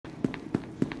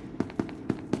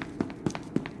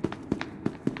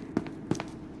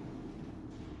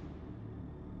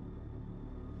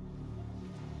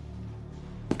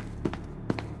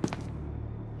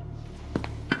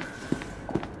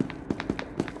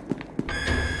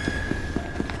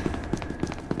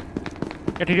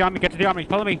Get to the army, get to the army.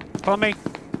 Follow me, follow me.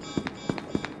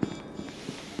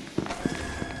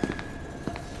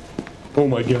 Oh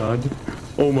my god.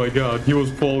 Oh my god, he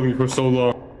was following me for so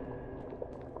long.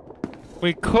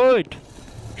 We could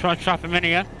try to trap him in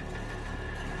here.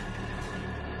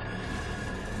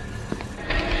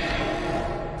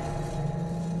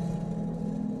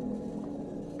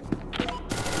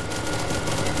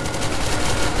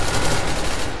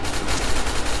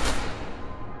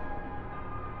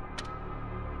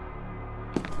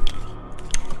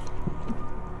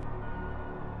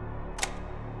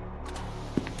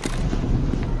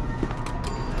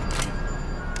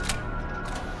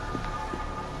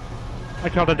 I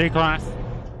killed a D-class.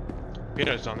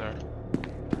 Peter's down there.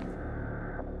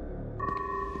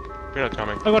 Peter's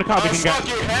coming. I got a car we can get.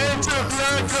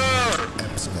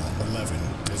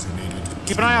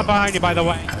 Keep an eye out behind you, by the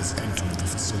way.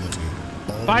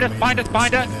 Find us, find us,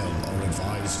 find us! Are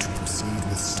advised to proceed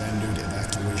with standard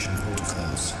evacuation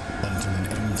protocols until an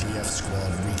MTF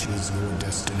squad reaches your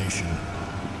destination.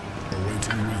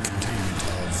 Awaiting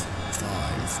recontainment of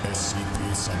 5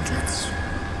 SCP subjects.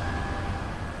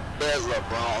 There's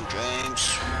LeBron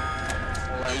James.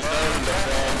 LeBron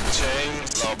James.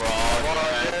 LeBron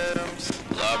James.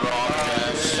 LeBron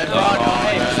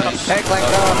James. Act like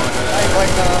that. Act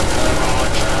like that.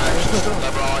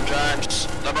 LeBron James.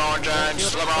 LeBron James.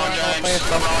 LeBron James.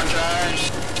 LeBron James.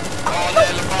 Call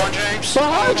it LeBron James.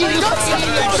 Behind you, you don't see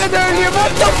nothing earlier. What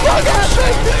the fuck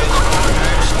happened?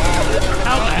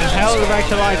 How the hell did I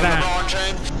racialize that?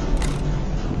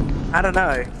 I don't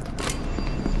know.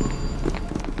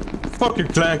 Fuck you,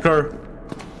 clanker.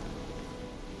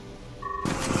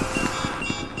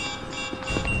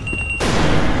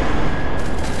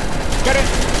 Get it!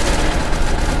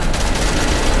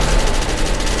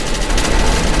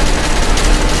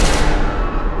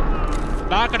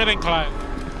 That could have been close.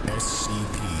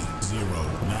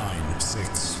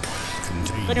 SCP-096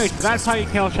 contains... Anyway, so that's how you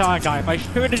kill Shy Guy, by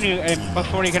shooting him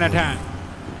before he can attack.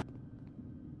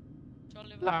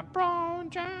 LeBron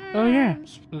James. Oh yeah,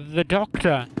 the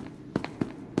Doctor.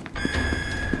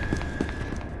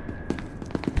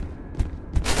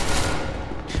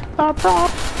 LeBron.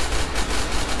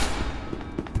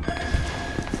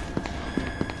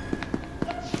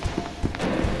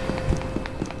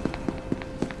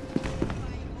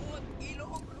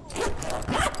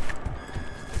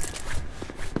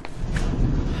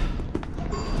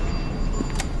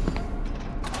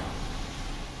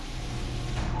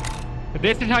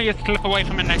 This is how you slip away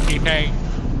from an SCP.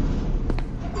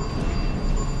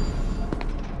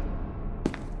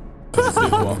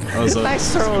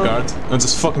 Nice throw. Guard and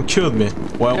just fucking killed me.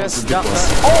 Why was it Oh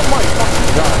my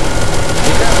fucking god.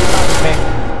 You barely touched me.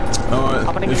 No,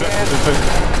 Happening again.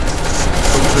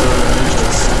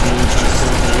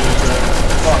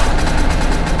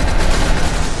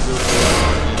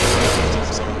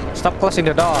 Stop closing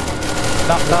the door.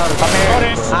 Doctor, come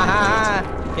here. Haha.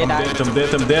 I'm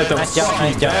dead. Nice job,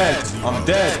 nice job. I'm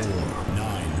dead.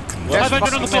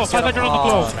 500 on the floor, 500 on the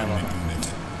floor.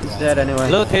 He's dead anyway.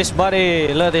 Loot his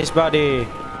body, loot his body.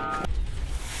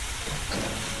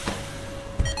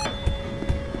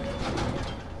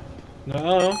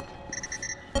 No.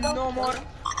 No more.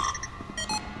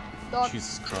 Doc,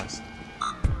 Jesus Christ.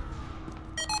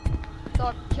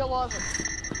 Doc, kill us.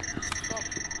 Doc.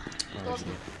 Doc.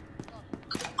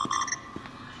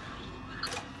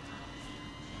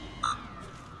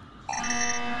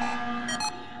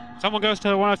 Someone goes to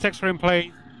the 106 room,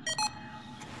 please.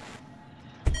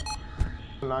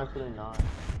 939.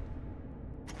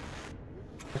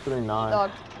 939.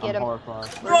 Dog, get him.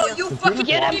 Horrified. Bro, you fucking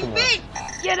get him!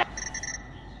 Get him!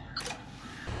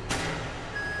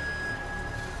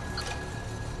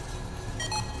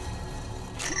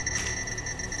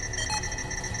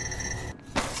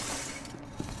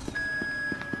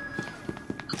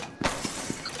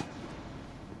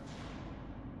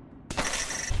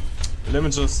 Let me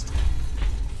just...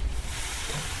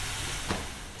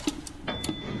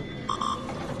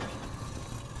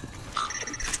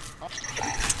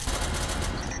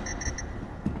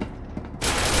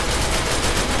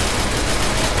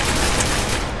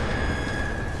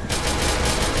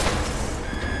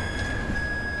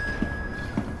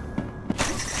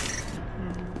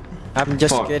 I'm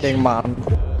just kidding, man.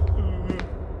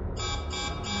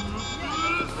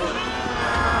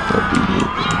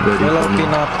 Hello,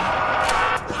 Peanut.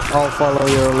 I'll follow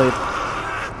your lead.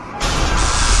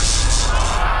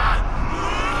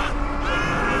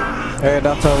 Hey,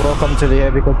 Doctor, welcome to the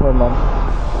heavy compartment.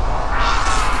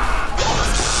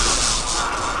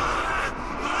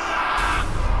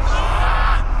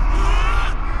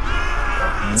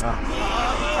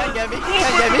 Can't get me!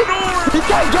 He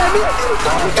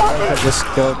I just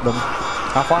killed them.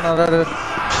 I found another.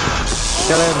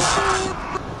 Kill him.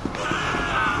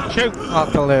 Shoot!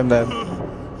 I'll kill him then.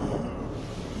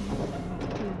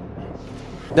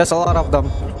 There's a lot of them.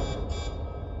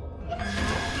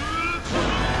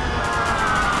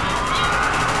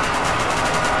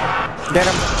 Get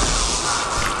him.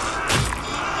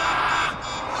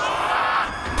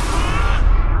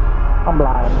 I'm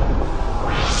blind.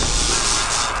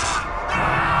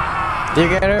 Do you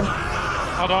get him?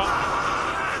 Hold on.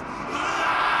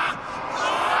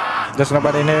 There's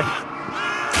nobody in here.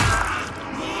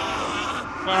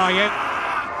 Where are you?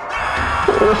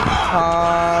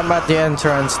 I'm at the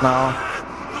entrance now.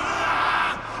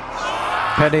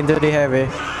 Heading to the heavy.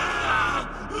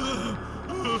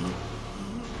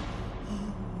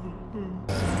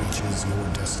 Reaches your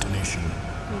destination.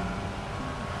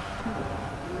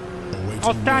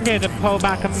 I'll stand here to pull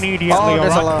back immediately, Oh,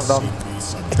 there's a alright? lot of them.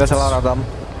 There's a lot of them.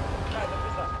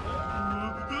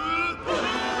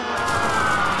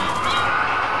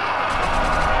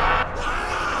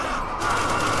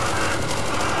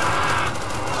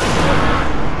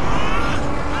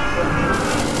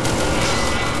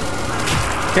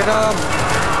 Get him!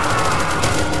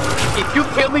 If you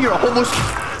kill me, you're almost.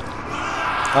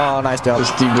 Oh, nice job.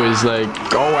 This dude was like,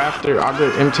 go after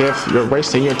other MTF, you're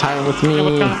wasting your time with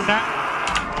me.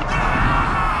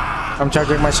 I'm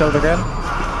charging my shield again.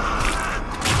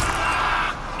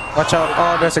 Watch out.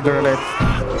 Oh, there's a grenade.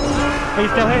 Are you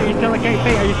still here? Are you still at gate B?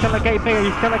 Are you still at gate B? Are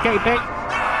you still at gate B?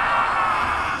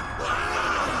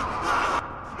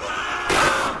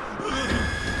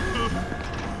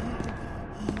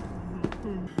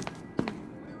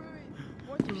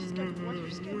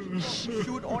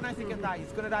 Shoot O96 can die.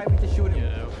 He's gonna die. We just shoot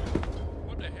him.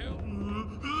 What the hell?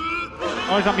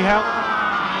 Oh, he's on me help.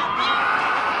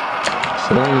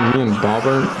 So only me and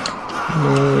Bobber? No.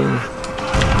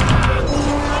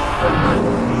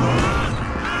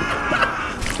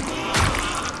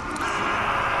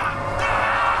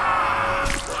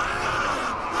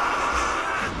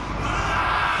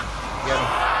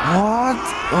 What?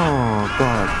 Oh,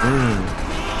 god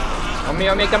damn. On me,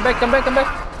 come back, come back, come back.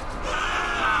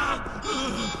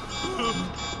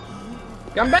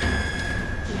 Come back.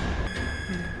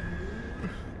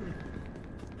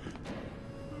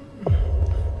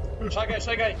 Shy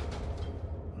guy.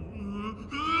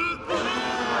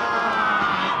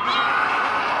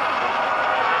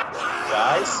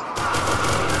 Guys?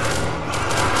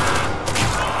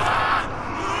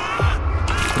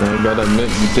 I gotta admit,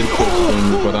 you did quick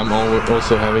me, but I'm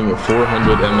also having a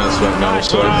 400 MS right now,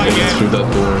 so I can get through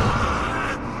that door.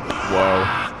 Wow.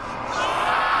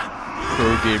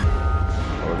 Pro game.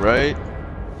 Alright.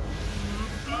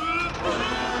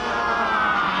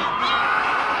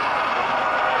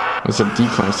 There's a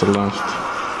decline to the left.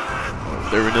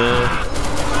 They're in there.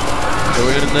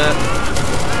 They're in that.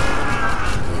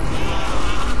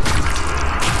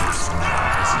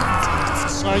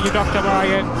 Where are you, Doctor? Where are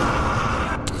you?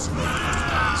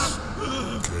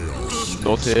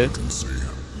 Not here.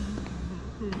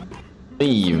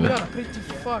 Leave.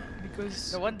 Fuck,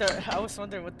 because I was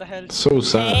wondering what the hell. So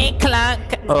sad. Hey,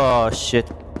 Clank. Oh,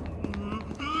 shit.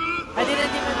 I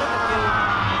didn't even look at you.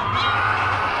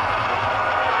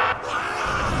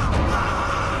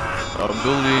 I'm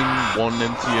building one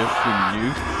MTF in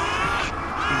nuke.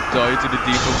 Die to the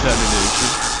decontamination.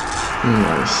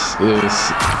 Nice.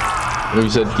 You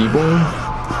said D-boy?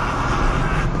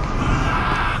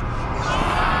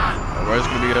 Alright, it's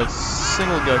gonna be a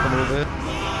single guy coming over here.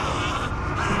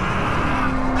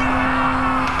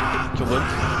 Kill him.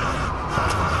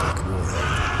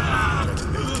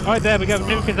 Alright, there we go.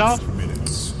 Nuke is off.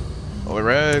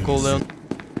 Alright, cool down.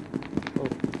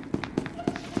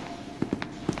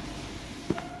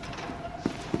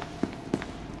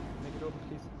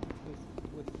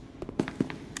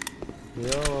 Yo,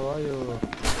 how are you?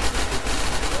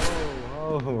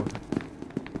 Oh.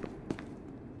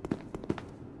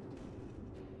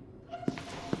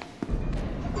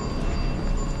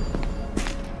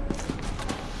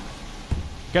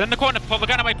 Get in the corner. Pull the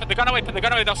gun away. Put the gun away. Put the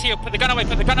gun away. They'll see you. Put the gun away.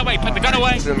 Put the gun away. Put the gun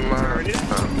away.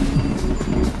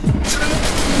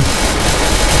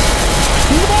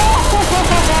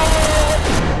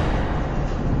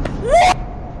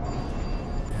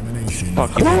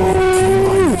 Fuck you. I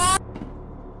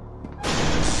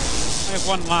have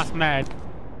one last med.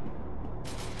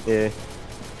 Yeah.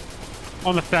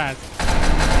 On the stairs.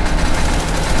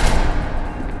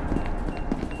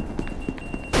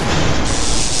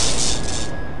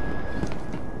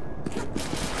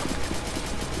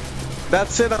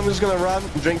 That's it, I'm just gonna run,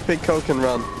 drink big coke and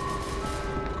run.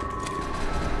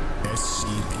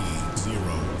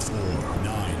 SCP-096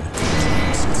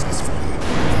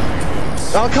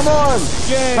 Oh, come on!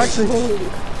 Yay. Actually,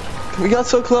 we got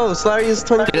so close. Larry is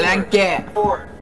 20. Blanket.